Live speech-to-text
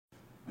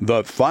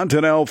The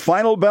Fontanelle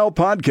Final Bell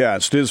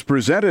podcast is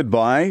presented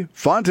by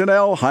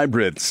Fontanelle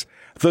Hybrids.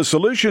 The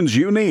solutions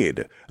you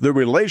need, the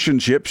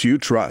relationships you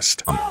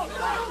trust.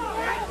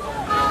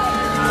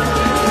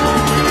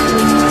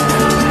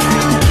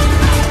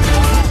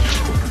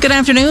 Good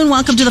afternoon.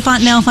 Welcome to the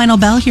Fontanelle Final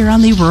Bell here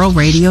on the Rural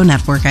Radio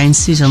Network. I'm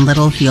Susan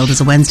Littlefield.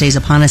 As a Wednesday's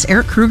upon us,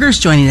 Eric Krueger is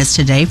joining us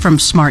today from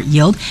Smart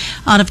Yield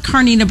out of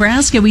Kearney,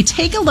 Nebraska. We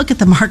take a look at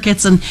the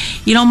markets, and,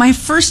 my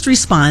first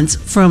response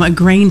from a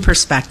grain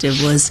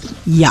perspective was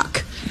yuck.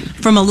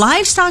 From a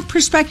livestock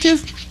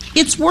perspective,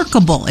 it's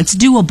workable, it's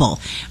doable.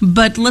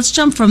 But let's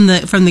jump from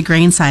the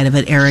grain side of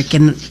it, Eric.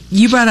 And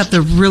you brought up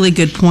the really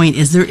good point: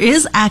 is there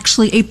is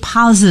actually a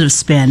positive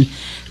spin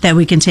that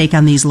we can take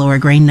on these lower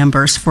grain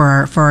numbers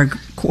for our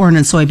corn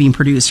and soybean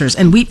producers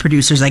and wheat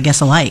producers, I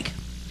guess, alike.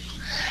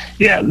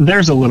 Yeah,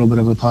 there's a little bit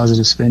of a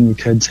positive spin you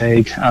could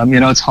take.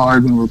 It's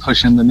hard when we're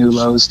pushing the new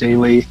lows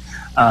daily.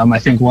 I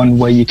think one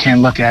way you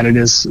can look at it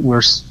is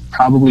we're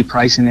probably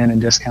pricing in and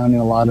discounting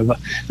a lot of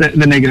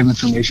the negative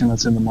information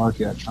that's in the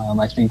market.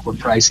 I think we're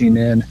pricing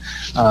in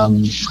a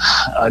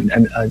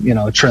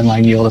trend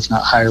line yield, if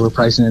not higher. We're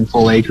pricing in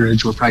full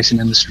acreage. We're pricing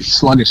in the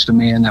sluggish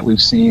demand that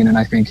we've seen. And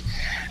I think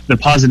the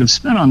positive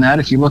spin on that,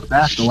 if you look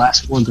back the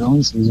last 4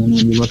 growing season,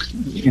 when you look,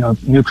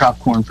 new crop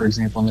corn, for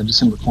example, in the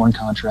December corn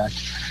contract,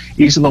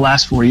 each of the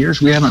last 4 years,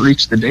 we haven't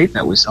reached the date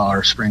that we saw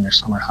our spring or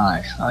summer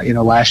high.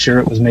 Last year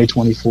it was May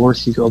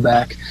 24th. You go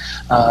back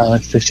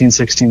 15,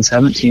 16,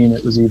 17,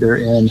 it was either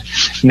in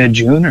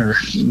mid-June or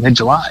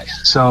mid-July.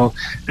 So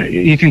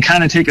you can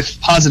kind of take a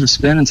positive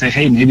spin and say,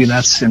 hey, maybe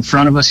that's in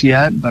front of us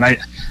yet, but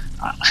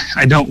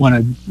I don't want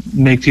to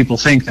make people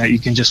think that you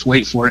can just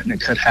wait for it and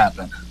it could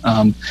happen.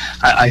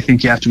 I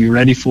think you have to be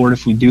ready for it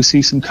if we do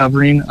see some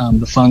covering.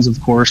 The funds,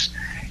 of course,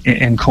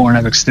 in corn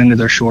have extended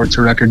their short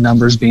to record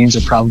numbers. Beans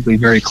are probably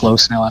very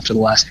close now after the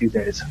last few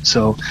days.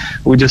 So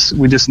we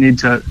just need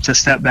to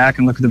step back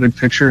and look at the big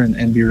picture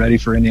and be ready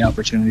for any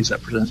opportunities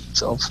that present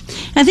themselves.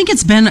 I think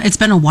it's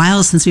been a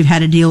while since we've had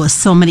to deal with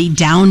so many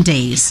down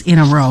days in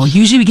a row.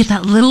 Usually we get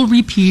that little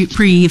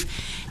reprieve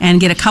and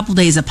get a couple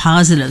days of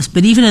positives.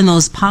 But even in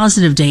those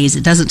positive days,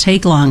 it doesn't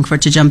take long for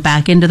it to jump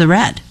back into the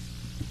red.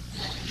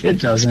 It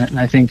doesn't, and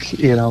I think,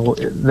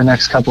 the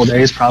next couple of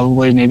days,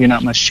 probably maybe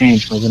not much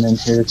change moving in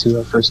here to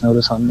a first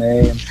notice on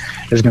May, and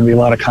there's going to be a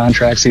lot of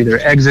contracts either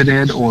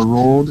exited or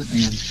rolled,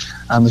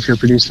 and if you're a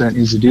producer that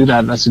needs to do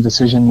that, that's a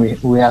decision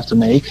we have to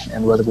make,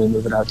 and whether we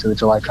move it out to the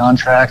July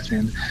contract.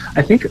 And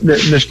I think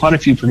there's quite a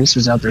few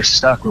producers out there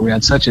stuck where we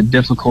had such a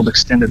difficult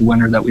extended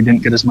winter that we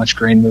didn't get as much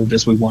grain moved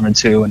as we wanted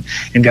to, and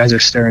guys are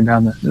staring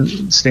down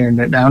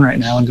right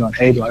now and going,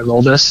 hey, do I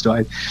roll this? Do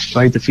I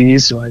eat the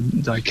fees?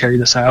 Do I carry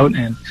this out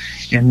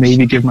and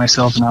maybe give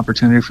myself an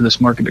opportunity for this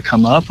market to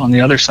come up? On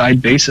the other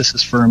side, basis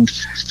is firmed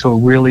to a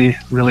really,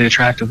 really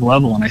attractive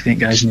level, and I think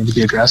guys need to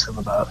be aggressive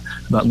about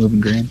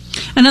moving grain.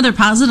 Another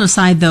positive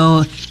side,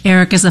 though,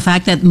 Eric, is the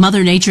fact that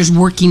Mother Nature's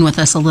working with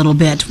us a little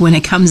bit when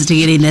it comes to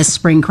getting this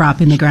spring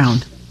crop in the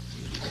ground.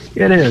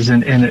 It is,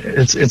 and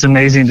it's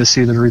amazing to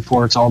see the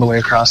reports all the way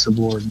across the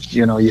board.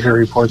 You hear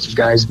reports of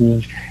guys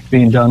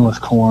being done with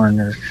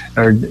corn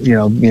or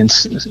being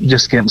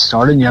just getting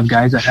started, and you have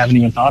guys that haven't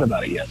even thought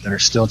about it yet that are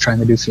still trying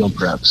to do field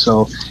prep.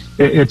 So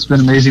it's been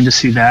amazing to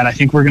see that. I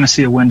think we're going to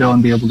see a window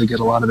and be able to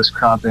get a lot of this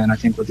crop in. I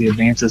think with the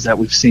advances that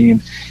we've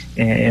seen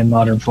in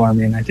modern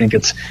farming, I think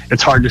it's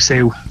hard to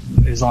say,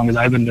 as long as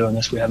I've been doing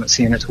this, we haven't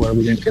seen it to where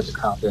we didn't get the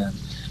crop in.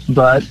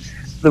 But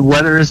the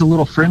weather is a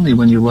little friendly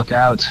when you look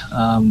out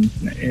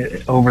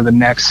over the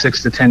next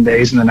 6 to 10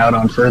 days, and then out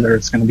on further.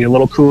 It's going to be a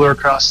little cooler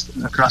across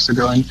the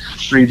growing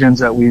regions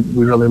that we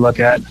really look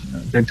at,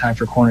 big time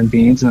for corn and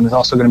beans, and then it's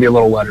also going to be a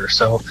little wetter.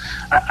 So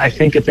I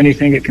think, if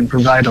anything, it can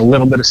provide a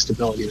little bit of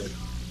stability there.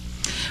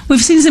 We've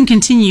seen some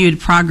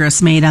continued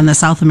progress made on the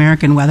South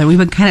American weather. We've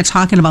been kind of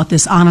talking about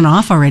this on and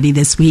off already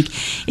this week.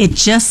 It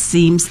just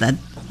seems that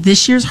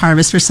this year's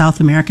harvest for South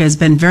America has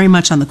been very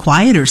much on the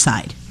quieter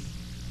side.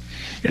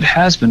 It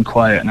has been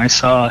quiet, and I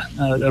saw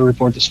a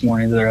report this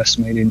morning that they're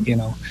estimating,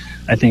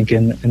 I think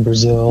in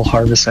Brazil,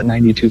 harvest at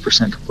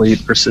 92% complete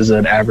versus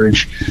an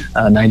average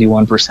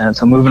 91%.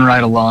 So moving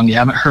right along. You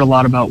haven't heard a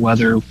lot about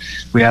weather.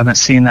 We haven't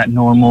seen that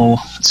normal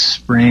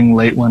spring,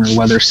 late winter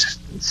weather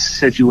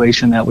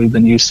situation that we've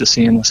been used to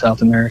seeing with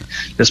South America,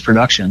 this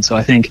production. So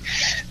I think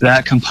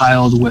that,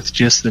 compiled with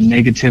just the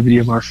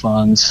negativity of our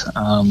funds,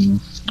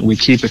 we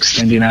keep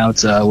extending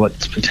out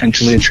what's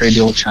potentially a trade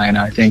deal with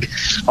China. I think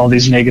all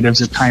these negatives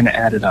have kind of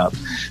added up.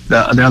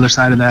 The other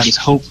side of that is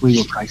hopefully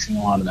we're pricing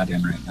a lot of that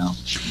in right now.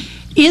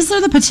 Is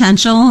there the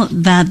potential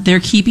that they're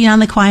keeping on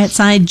the quiet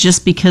side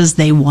just because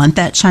they want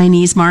that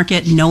Chinese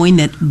market, knowing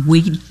that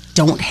we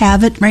don't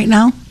have it right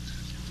now?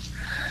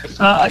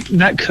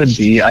 That could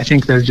be. I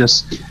think there's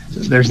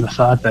the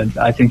thought that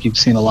I think you've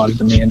seen a lot of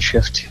demand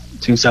shift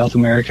to South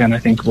America, and I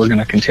think we're going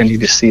to continue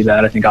to see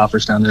that. I think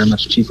offers down there are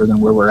much cheaper than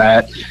where we're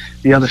at.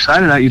 The other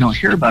side of that, you don't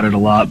hear about it a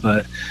lot,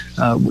 but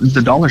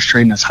the dollar's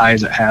trading as high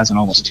as it has in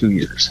almost 2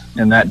 years,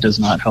 and that does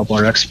not help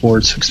our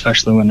exports,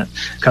 especially when it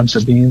comes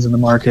to beans in the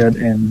market,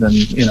 and then,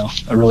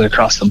 really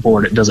across the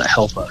board, it doesn't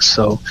help us.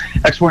 So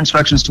export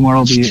inspections tomorrow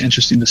will be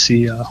interesting to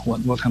see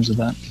what comes of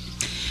that.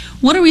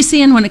 What are we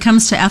seeing when it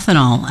comes to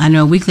ethanol? I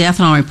know weekly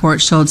ethanol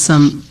report showed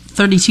some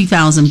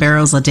 32,000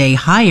 barrels a day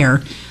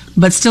higher,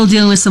 but still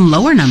dealing with some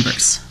lower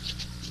numbers.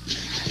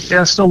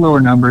 Yeah, still lower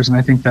numbers, and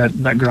I think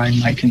that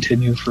grind might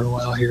continue for a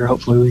while here.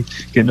 Hopefully we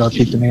get into our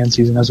peak demand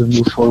season as we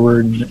move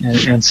forward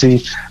and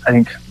see. I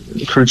think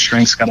crude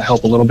strength's got to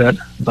help a little bit,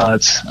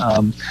 but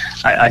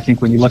I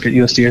think when you look at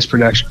USDA's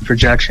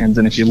projections,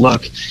 and if you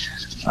look,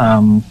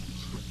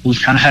 we've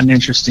kind of had an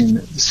interesting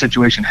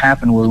situation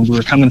happen where we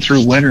were coming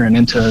through winter and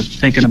into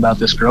thinking about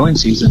this growing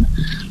season.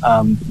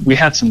 We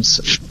had some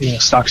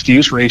stocks to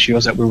use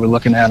ratios that we were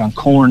looking at on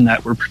corn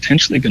that were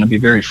potentially going to be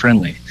very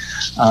friendly.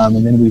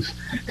 And then we've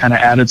kind of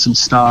added some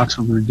stocks,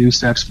 we've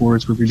reduced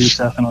exports, we've reduced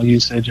ethanol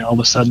usage, and all of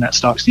a sudden that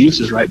stocks to use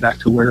is right back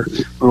to where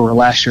we were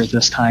last year at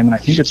this time. And I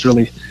think it's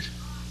really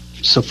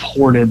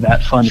supported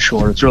that fund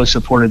short. It's really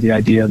supported the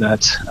idea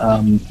that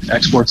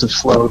exports have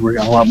slowed. We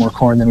got a lot more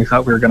corn than we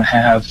thought we were going to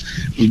have.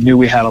 We knew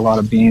we had a lot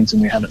of beans,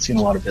 and we haven't seen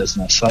a lot of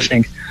business. So I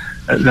think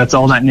that's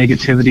all that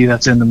negativity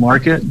that's in the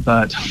market.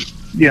 But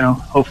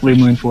hopefully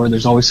moving forward,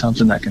 there's always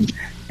something that can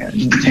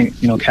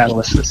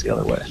catalyst this the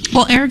other way.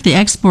 Well, Eric, the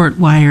export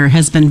wire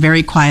has been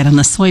very quiet on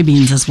the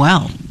soybeans as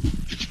well.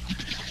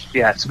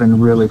 Yeah, it's been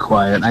really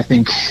quiet. I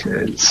think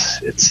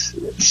it's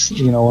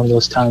one of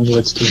those times where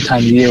it's the time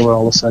of year where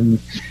all of a sudden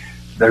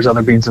there's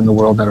other beans in the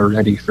world that are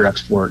ready for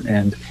export,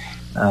 and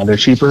they're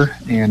cheaper,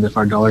 and if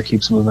our dollar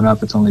keeps moving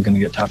up, it's only going to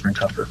get tougher and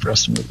tougher for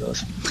us to move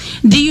those.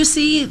 Do you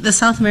see the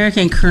South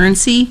American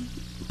currency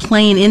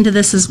playing into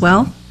this as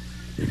well?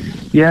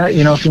 Yeah,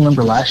 if you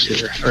remember last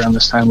year around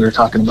this time, we were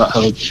talking about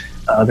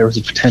how there was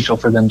a potential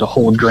for them to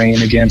hold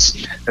grain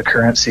against the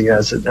currency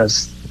as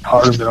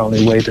part of their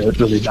only way to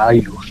really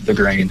value the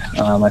grain.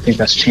 I think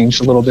that's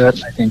changed a little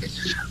bit. I think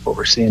what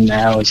we're seeing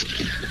now is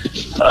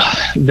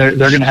they're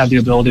going to have the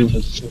ability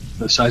with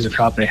the size of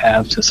crop they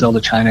have to sell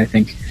to China, I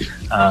think,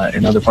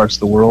 in other parts of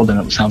the world. And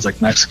it sounds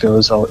like Mexico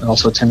is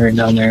also tendering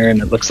down there.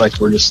 And it looks like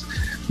we're just,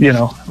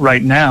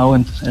 right now,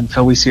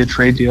 until we see a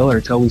trade deal or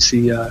until we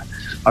see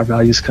our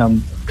values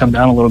come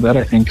down a little bit,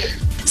 I think.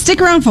 Stick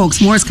around, folks.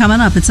 More is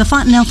coming up. It's a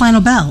Fontanelle Final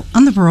Bell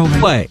on the Rural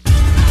Radio.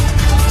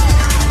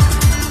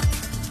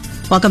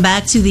 Welcome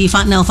back to the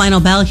Fontanelle Final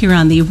Bell here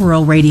on the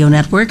Rural Radio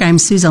Network. I'm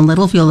Susan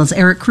Littlefield as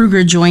Eric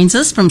Krueger joins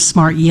us from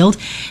Smart Yield.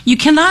 You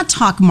cannot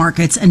talk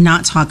markets and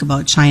not talk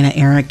about China,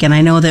 Eric. And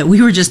I know that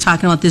we were just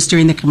talking about this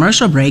during the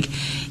commercial break.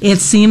 It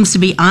seems to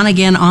be on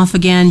again, off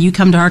again. You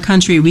come to our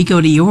country, we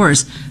go to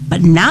yours,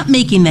 but not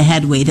making the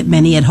headway that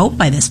many had hoped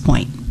by this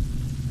point.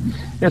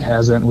 It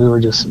hasn't. We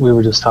were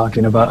just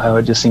talking about how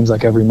it just seems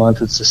like every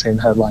month it's the same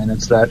headline.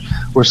 It's that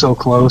we're so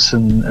close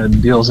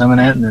and deal's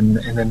imminent, and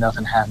then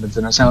nothing happens.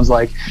 And it sounds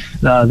like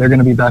they're going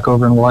to be back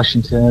over in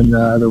Washington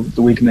the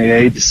week of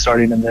May 8th,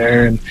 starting in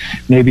there, and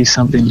maybe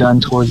something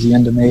done towards the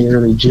end of May,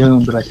 early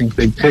June. But I think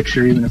big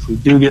picture, even if we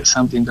do get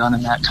something done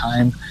in that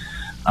time,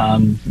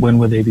 when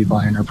would they be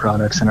buying our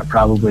products? And it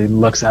probably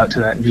looks out to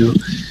that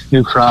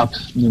new crop,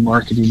 new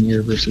marketing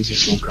year versus the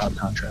slow crop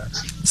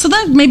contracts. So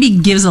that maybe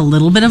gives a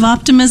little bit of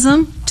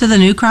optimism to the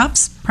new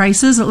crops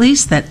prices, at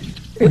least, that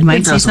we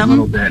might see something.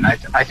 A little bit. And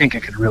I think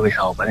it could really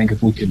help. I think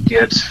if we could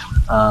get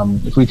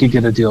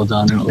a deal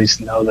done and at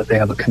least know that they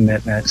have a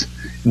commitment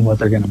in what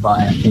they're going to buy,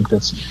 I think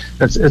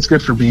it's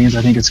good for beans.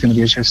 I think it's going to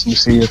be interesting to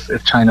see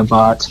if China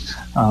bought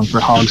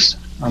for hogs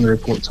on the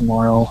report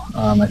tomorrow.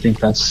 I think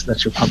that's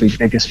your probably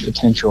biggest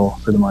potential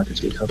for the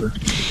markets we cover.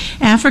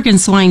 African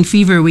swine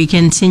fever, we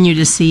continue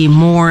to see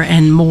more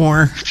and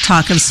more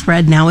talk of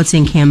spread. Now it's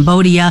in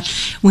Cambodia.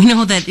 We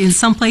know that in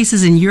some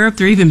places in Europe,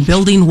 they're even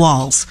building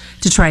walls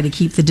to try to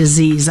keep the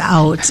disease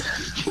out.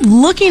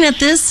 Looking at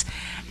this,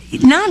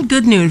 not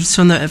good news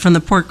from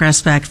the pork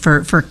aspect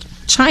for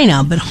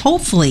China, but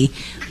hopefully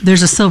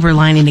there's a silver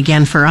lining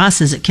again for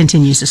us as it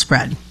continues to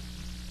spread.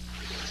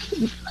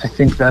 I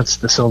think that's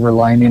the silver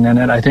lining in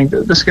it. I think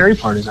the scary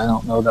part is I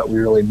don't know that we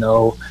really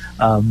know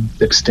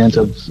the extent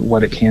of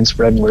what it can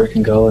spread and where it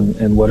can go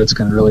and what it's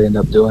going to really end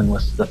up doing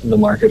with the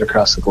market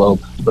across the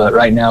globe. But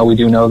right now we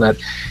do know that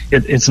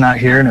it's not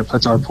here, and it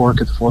puts our pork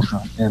at the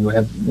forefront. And we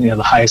have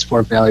the highest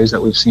pork values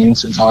that we've seen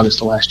since August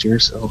of last year,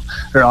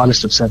 or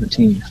August of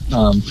 17.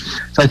 So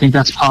I think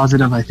that's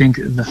positive. I think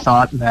the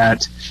thought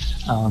that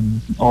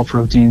all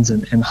proteins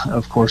and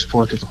of course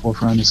pork at the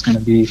forefront is going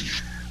to be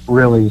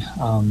really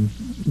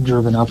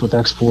driven up with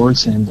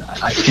exports, and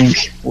I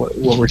think what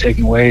we're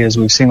taking away is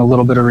we've seen a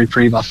little bit of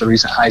reprieve off the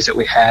recent highs that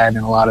we had,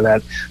 and a lot of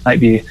that might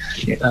be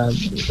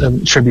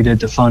attributed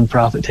to fund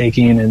profit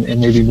taking and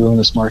maybe moving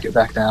this market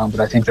back down.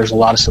 But I think there's a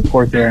lot of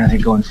support there, and I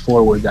think going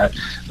forward that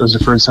those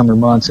deferred summer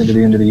months into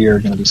the end of the year are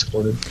going to be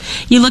supported.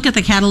 You look at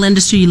the cattle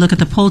industry, you look at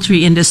the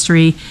poultry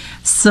industry,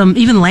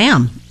 even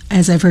lamb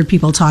as I've heard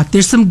people talk.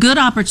 There's some good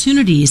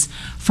opportunities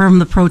from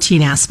the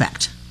protein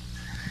aspect.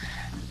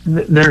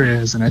 There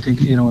is, and I think,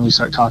 when we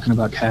start talking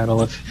about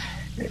cattle, if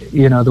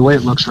the way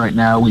it looks right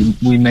now,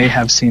 we may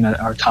have seen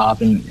our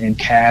top in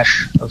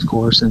cash, of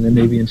course, and then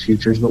maybe in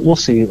futures, but we'll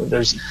see.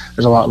 There's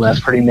a lot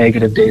left, pretty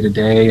negative day to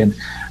day, and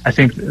I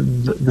think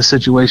the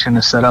situation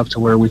is set up to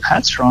where we've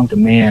had strong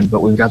demand,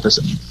 but we've got this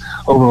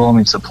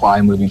overwhelming supply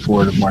moving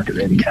forward of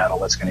market-ready cattle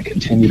that's going to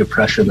continue to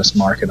pressure this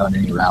market on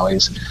any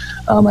rallies.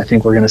 I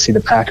think we're going to see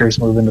the packers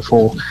move into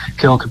full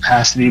kill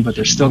capacity, but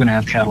they're still going to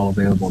have cattle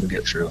available to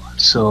get through.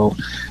 So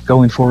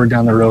going forward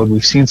down the road,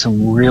 we've seen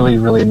some really,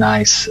 really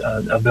nice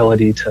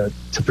ability to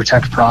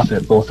protect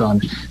profit, both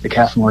on the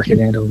calf market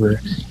and over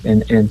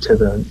into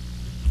the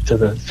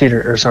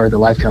the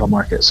live cattle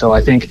market. So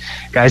I think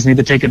guys need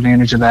to take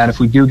advantage of that. If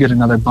we do get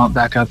another bump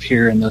back up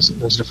here and those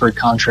deferred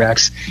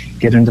contracts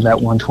get into that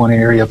 120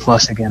 area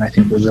plus again, I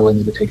think we really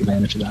need to take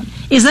advantage of that.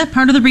 Is that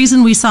part of the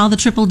reason we saw the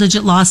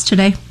triple-digit loss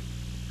today?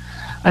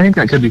 I think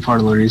that could be part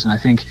of the reason. I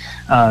think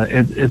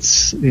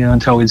it's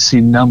until we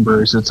see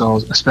numbers, it's all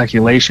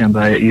speculation.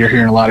 But you're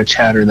hearing a lot of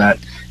chatter that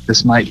we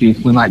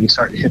might be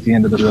starting to hit the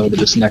end of the road of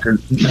this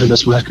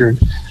record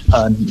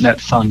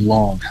net fund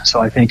long. So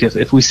I think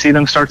if we see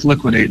them start to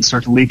liquidate and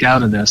start to leak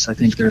out of this, I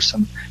think there's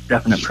some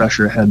definite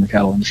pressure ahead in the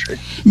cattle industry.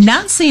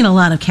 Not seeing a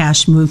lot of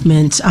cash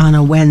movement on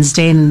a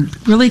Wednesday and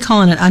really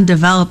calling it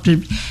undeveloped,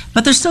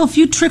 but there's still a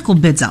few trickle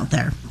bids out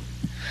there.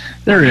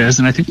 There is,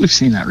 and I think we've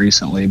seen that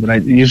recently,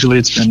 but usually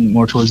it's been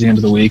more towards the end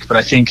of the week. But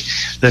I think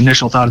the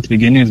initial thought at the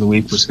beginning of the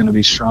week was going to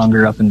be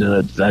stronger up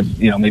into that,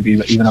 maybe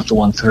even up to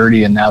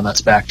 130, and now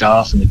that's backed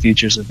off, and the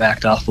futures have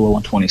backed off below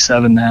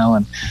 127 now.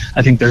 And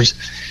I think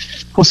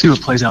we'll see what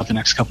plays out the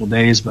next couple of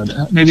days,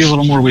 but maybe a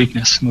little more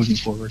weakness moving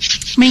forward.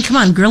 I mean, come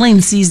on,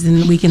 grilling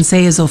season, we can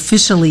say, is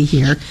officially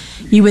here.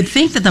 You would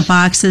think that the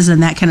boxes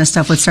and that kind of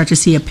stuff would start to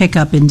see a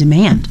pickup in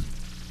demand.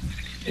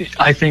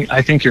 I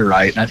think you're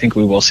right, and I think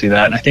we will see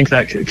that, and I think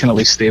that can at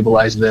least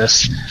stabilize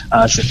this.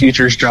 It's a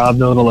futures job,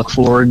 though, to look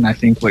forward, and I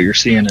think what you're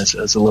seeing is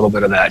a little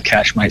bit of that.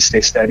 Cash might stay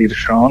steady to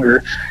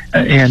stronger,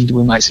 and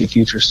we might see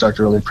futures start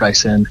to really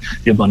price in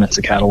the abundance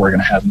of cattle we're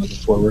going to have moving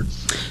forward.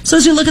 So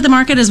as you look at the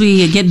market, as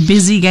we get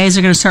busy, guys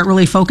are going to start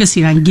really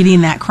focusing on getting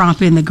that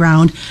crop in the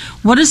ground.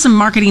 What are some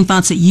marketing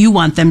thoughts that you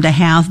want them to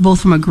have, both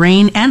from a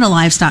grain and a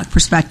livestock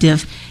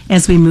perspective,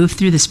 as we move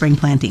through the spring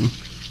planting?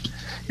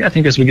 Yeah, I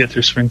think as we get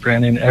through spring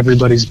planting,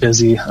 everybody's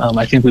busy.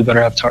 I think we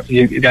better have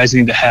you guys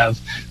need to have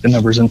the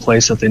numbers in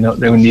place that they know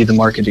they would need the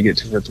market to get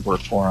to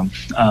work for them.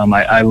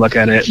 I look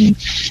at it and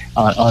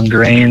on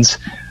grains,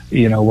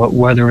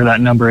 whether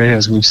that number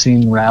is, we've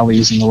seen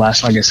rallies in the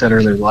last, like I said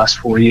earlier, the last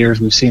 4 years,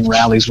 we've seen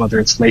rallies, whether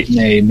it's late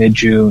May,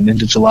 mid-June,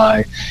 into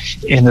July,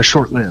 and they're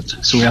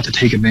short-lived. So we have to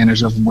take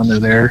advantage of them when they're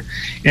there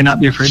and not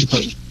be afraid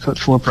to put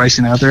floor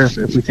pricing out there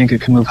if we think it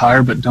can move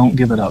higher, but don't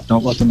give it up.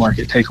 Don't let the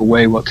market take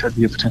away what could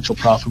be a potential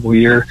profitable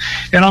year.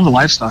 And on the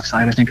livestock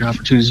side, I think our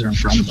opportunities are in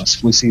front of us.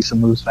 If we see some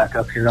moves back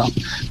up here off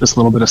this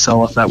little bit of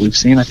sell-off that we've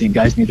seen, I think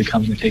guys need to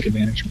come in and take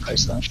advantage and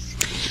price that.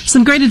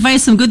 Some great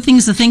advice, some good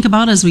things to think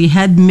about as we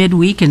head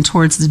midweek and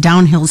towards the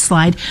downhill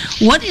slide.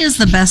 What is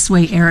the best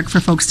way, Eric,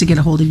 for folks to get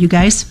a hold of you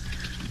guys?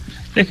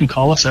 They can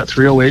call us at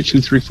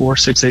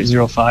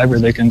 308-234-6805, or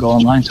they can go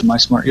online to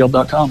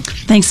mysmartyield.com.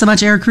 Thanks so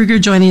much, Eric Krueger,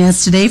 joining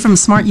us today from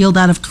Smart Yield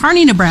out of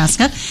Kearney,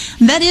 Nebraska.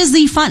 That is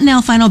the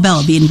Fontenelle Final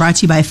Bell, being brought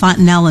to you by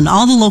Fontenelle and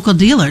all the local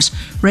dealers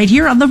right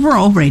here on the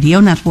Rural Radio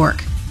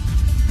Network.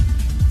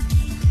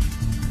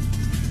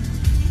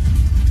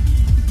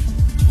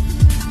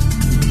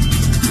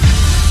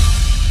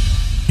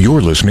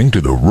 You're listening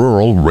to the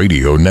Rural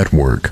Radio Network.